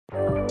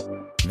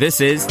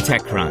This is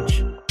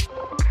TechCrunch.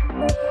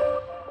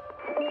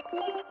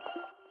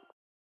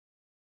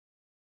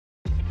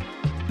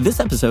 This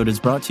episode is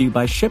brought to you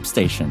by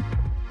ShipStation.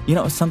 You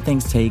know, some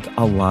things take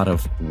a lot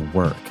of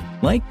work,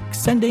 like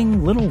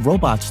sending little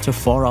robots to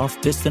far-off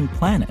distant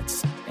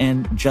planets.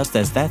 And just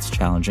as that's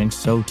challenging,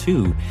 so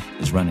too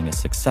is running a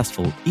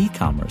successful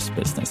e-commerce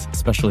business,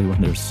 especially when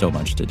there's so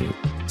much to do.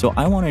 So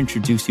I want to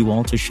introduce you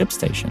all to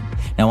ShipStation.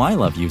 Now, I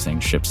love using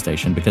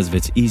ShipStation because of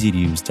its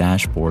easy-to-use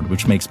dashboard,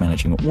 which makes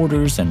managing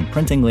orders and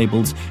printing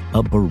labels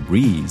a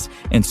breeze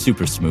and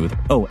super smooth.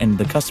 Oh, and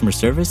the customer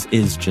service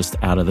is just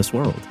out of this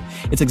world.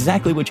 It's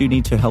exactly what you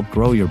need to help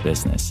grow your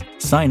business.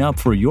 Sign up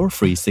for your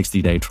free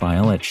 60-day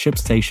trial at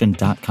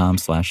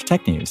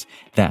shipstation.com/technews.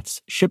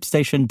 That's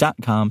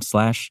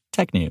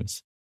shipstation.com/technews.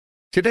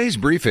 Today's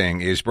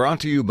briefing is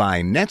brought to you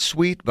by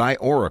NetSuite by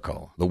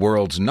Oracle, the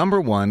world's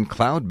 #1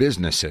 cloud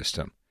business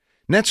system.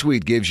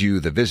 NetSuite gives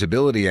you the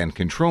visibility and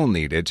control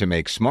needed to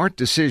make smart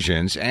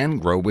decisions and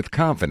grow with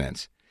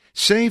confidence.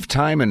 Save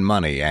time and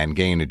money and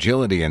gain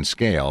agility and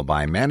scale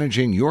by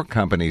managing your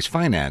company's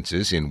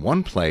finances in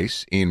one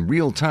place in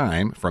real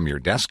time from your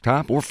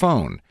desktop or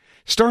phone.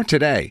 Start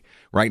today.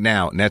 Right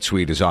now,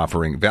 NetSuite is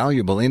offering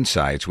valuable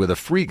insights with a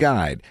free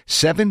guide,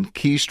 7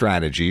 key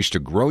strategies to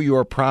grow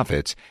your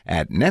profits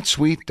at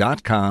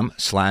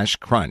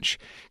netsuite.com/crunch.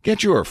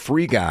 Get your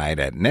free guide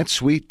at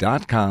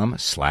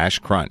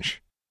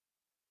netsuite.com/crunch.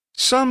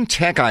 Some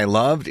tech I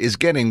loved is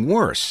getting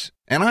worse,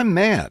 and I'm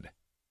mad.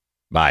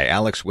 By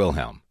Alex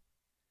Wilhelm.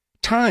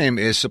 Time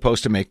is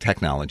supposed to make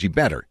technology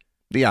better.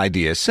 The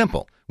idea is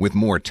simple. With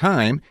more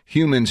time,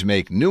 humans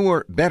make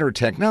newer, better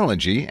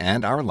technology,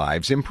 and our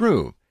lives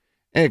improve.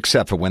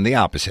 Except for when the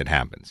opposite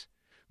happens.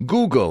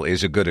 Google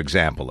is a good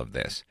example of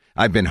this.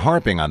 I've been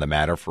harping on the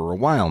matter for a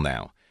while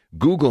now.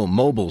 Google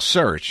mobile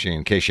search,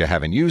 in case you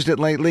haven't used it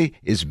lately,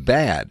 is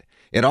bad.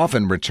 It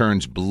often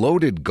returns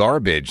bloated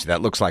garbage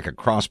that looks like a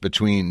cross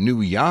between new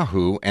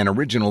Yahoo and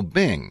original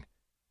Bing.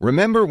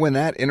 Remember when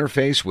that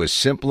interface was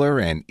simpler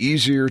and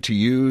easier to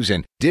use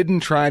and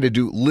didn't try to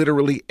do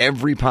literally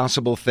every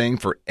possible thing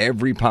for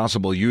every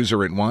possible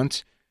user at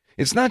once?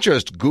 It's not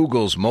just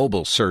Google's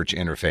mobile search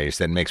interface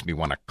that makes me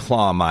want to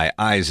claw my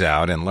eyes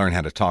out and learn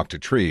how to talk to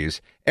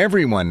trees.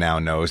 Everyone now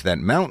knows that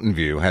Mountain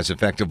View has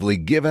effectively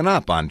given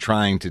up on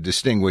trying to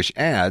distinguish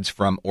ads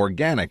from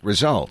organic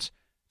results.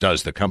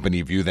 Does the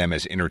company view them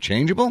as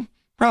interchangeable?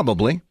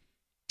 Probably.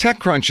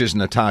 TechCrunch's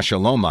Natasha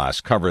Lomas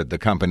covered the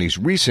company's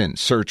recent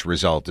search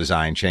result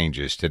design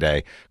changes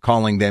today,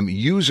 calling them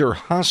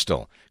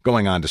user-hostile,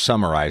 going on to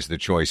summarize the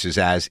choices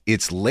as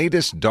its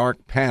latest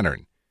dark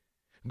pattern.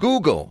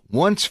 Google,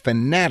 once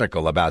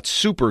fanatical about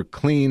super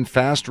clean,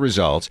 fast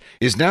results,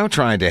 is now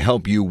trying to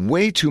help you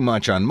way too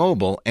much on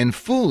mobile and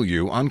fool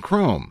you on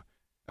Chrome.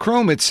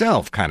 Chrome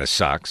itself kind of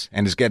sucks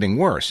and is getting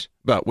worse,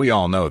 but we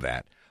all know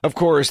that. Of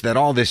course, that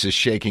all this is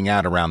shaking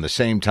out around the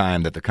same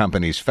time that the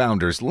company's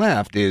founders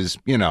left is,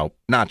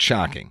 not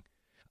shocking.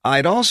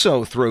 I'd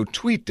also throw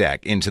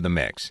TweetDeck into the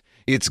mix.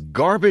 It's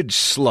garbage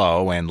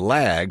slow and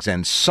lags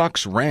and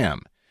sucks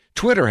RAM.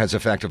 Twitter has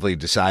effectively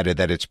decided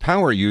that its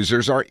power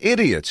users are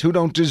idiots who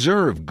don't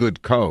deserve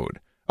good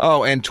code.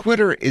 Oh, and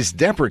Twitter is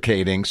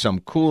deprecating some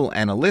cool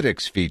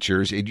analytics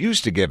features it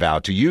used to give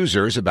out to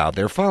users about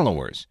their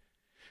followers.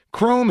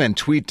 Chrome and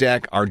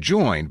TweetDeck are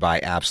joined by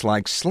apps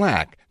like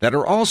Slack that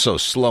are also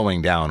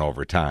slowing down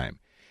over time.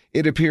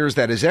 It appears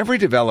that as every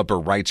developer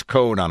writes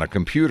code on a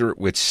computer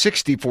with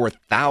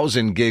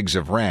 64,000 gigs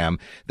of RAM,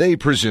 they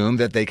presume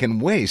that they can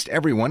waste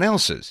everyone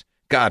else's.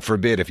 God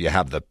forbid if you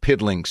have the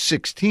piddling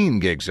 16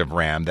 gigs of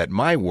RAM that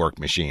my work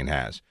machine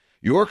has.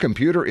 Your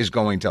computer is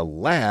going to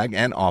lag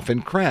and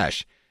often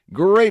crash.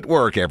 Great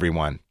work,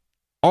 everyone.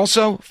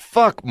 Also,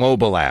 fuck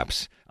mobile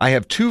apps. I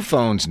have 2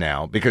 phones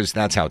now because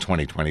that's how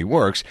 2020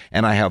 works,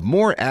 and I have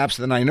more apps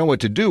than I know what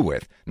to do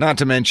with, not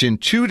to mention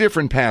 2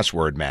 different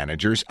password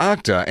managers,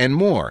 Okta, and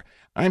more.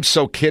 I'm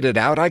so kitted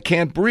out I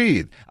can't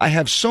breathe. I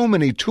have so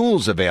many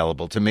tools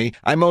available to me,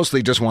 I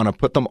mostly just want to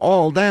put them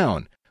all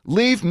down.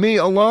 Leave me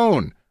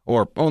alone.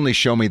 Or only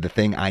show me the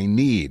thing I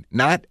need,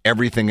 not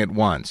everything at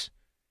once.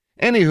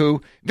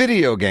 Anywho,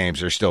 video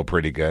games are still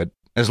pretty good,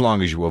 as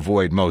long as you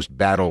avoid most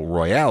Battle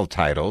Royale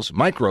titles,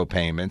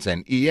 micropayments,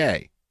 and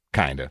EA.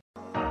 Kinda.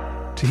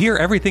 To hear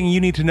everything you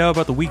need to know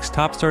about the week's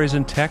top stories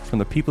in tech from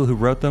the people who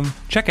wrote them,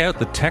 check out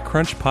the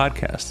TechCrunch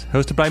podcast,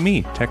 hosted by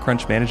me,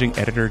 TechCrunch managing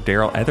editor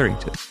Daryl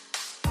Etherington.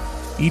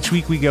 Each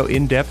week we go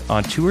in-depth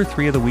on 2 or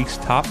 3 of the week's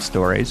top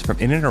stories from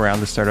in and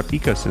around the startup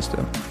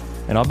ecosystem.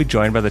 And I'll be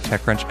joined by the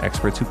TechCrunch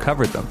experts who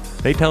covered them.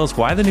 They tell us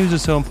why the news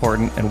is so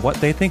important and what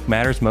they think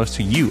matters most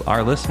to you,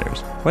 our listeners,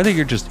 whether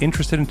you're just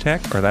interested in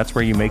tech or that's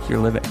where you make your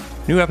living.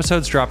 New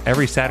episodes drop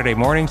every Saturday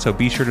morning, so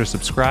be sure to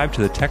subscribe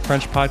to the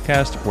TechCrunch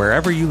podcast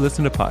wherever you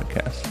listen to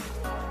podcasts.